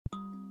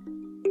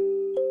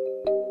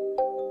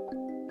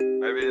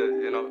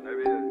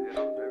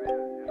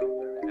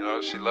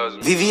She loves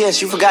me.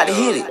 VVS, you forgot to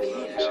hit it.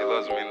 She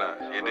loves me now.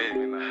 You did.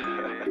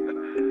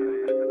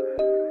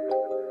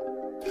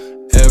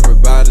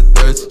 Everybody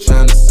thirsty,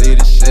 trying to see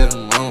the shit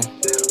I'm on.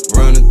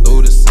 Running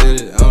through the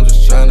city, I'm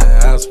just trying to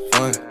have some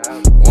fun.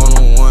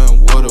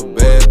 One-on-one with a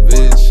bad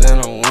bitch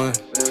and I won.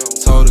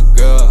 Told the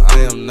girl I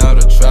am not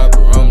a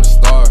trapper, I'm a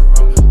star.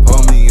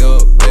 Pull me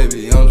up,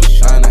 baby, I'm just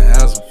trying to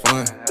have some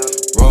fun.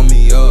 Roll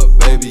me up,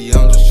 baby,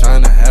 I'm just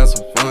trying to have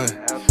some fun.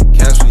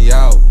 Cash me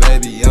out,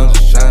 baby, I'm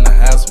just trying to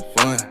have some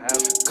fun.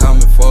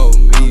 Coming for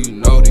me, you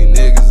know these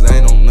niggas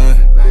ain't on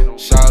none.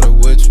 Shout it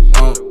what you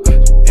want,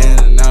 in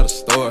and out the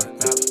store.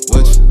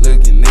 What you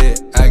looking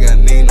at? I got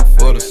Nina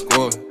for the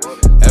score.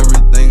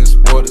 Everything is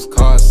sport, it's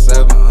cost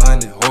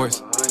 700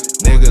 horse.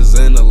 Niggas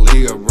in the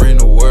league, I bring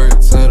the word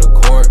to the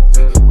court.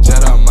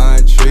 Jedi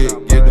mind trick,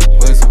 get the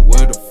pussy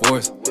with the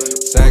force.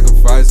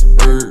 Sacrifice a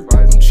bird,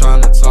 I'm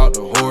trying to talk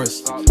the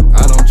horse.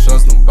 I don't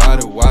trust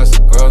nobody, watch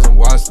the girls and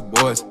watch the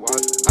boys.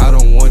 I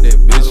don't want that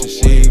bitch and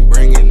she ain't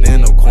bringing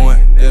in no coin.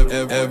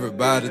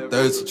 Everybody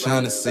thirsty,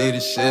 trying to see the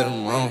shit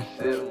I'm on.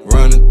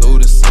 Running through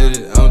the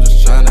city, I'm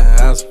just trying to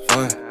have some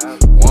fun.